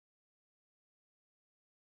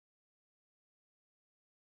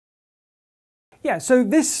Yeah, so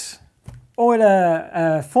this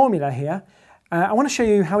Euler formula here, I want to show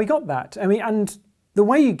you how we got that. I mean, and the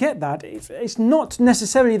way you get that, it's not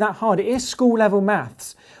necessarily that hard. It is school level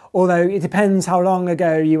maths, although it depends how long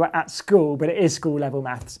ago you were at school, but it is school level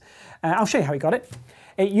maths. I'll show you how we got it.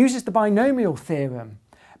 It uses the binomial theorem.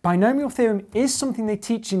 Binomial theorem is something they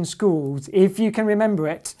teach in schools, if you can remember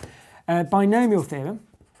it. Binomial theorem.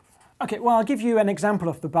 Okay, well, I'll give you an example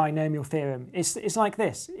of the binomial theorem. It's like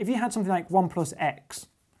this. If you had something like 1 plus x,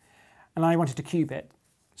 and I wanted to cube it,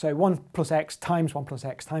 so 1 plus x times 1 plus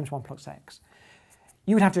x times 1 plus x,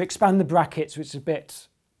 you would have to expand the brackets, which is a bit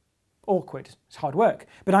awkward. It's hard work.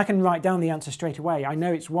 But I can write down the answer straight away. I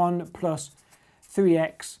know it's 1 plus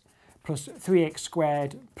 3x plus 3x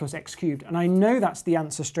squared plus x cubed. And I know that's the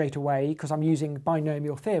answer straight away because I'm using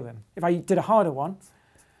binomial theorem. If I did a harder one,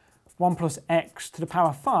 1 plus x to the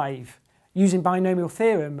power 5, using binomial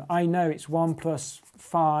theorem, I know it's 1 plus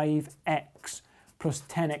 5x plus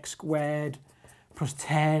 10x squared plus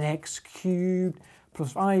 10x cubed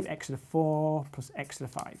plus 5x to the 4 plus x to the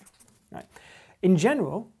 5. Right. In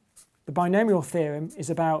general, the binomial theorem is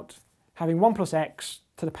about having 1 plus x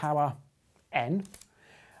to the power n.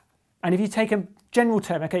 And if you take a general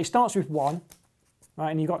term, okay, it starts with 1, right,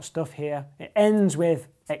 and you've got stuff here. It ends with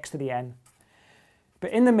x to the n.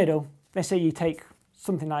 But in the middle, let's say you take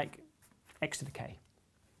something like x to the k.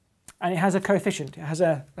 And it has a coefficient. It has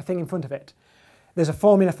a thing in front of it. There's a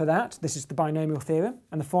formula for that. This is the binomial theorem.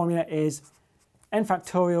 And the formula is n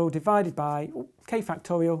factorial divided by k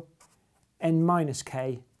factorial n minus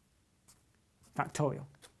k factorial.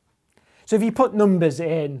 So if you put numbers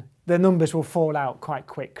in, the numbers will fall out quite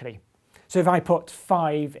quickly. So if I put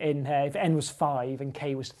 5 in here, if n was 5 and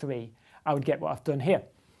k was 3, I would get what I've done here.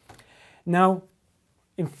 Now,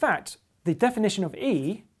 in fact, the definition of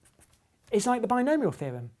E is like the binomial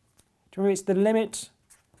theorem. Do you remember it's the limit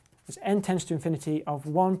as n tends to infinity of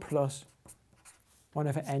 1 plus 1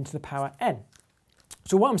 over n to the power n.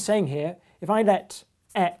 So what I'm saying here, if I let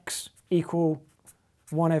x equal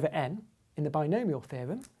 1 over n in the binomial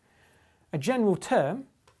theorem, a general term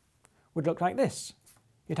would look like this.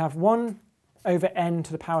 You'd have 1 over n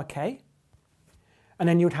to the power k, and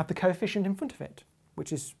then you would have the coefficient in front of it,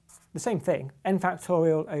 which is the same thing, n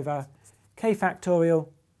factorial over k factorial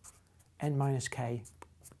n minus k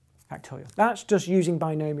factorial. That's just using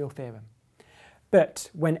binomial theorem. But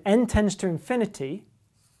when n tends to infinity,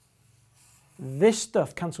 this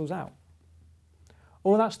stuff cancels out.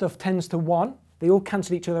 All that stuff tends to 1. They all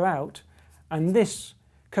cancel each other out. And this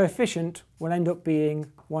coefficient will end up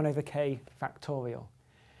being 1 over k factorial.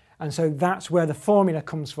 And so that's where the formula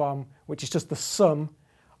comes from, which is just the sum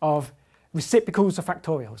of reciprocals of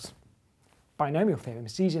factorials. Binomial theorem,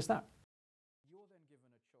 it's easy as that. You're then given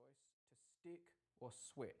a choice to stick or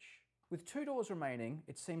switch. With 2 doors remaining,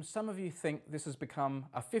 it seems some of you think this has become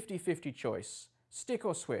a 50-50 choice. Stick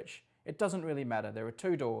or switch. It doesn't really matter. There are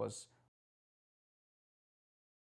 2 doors.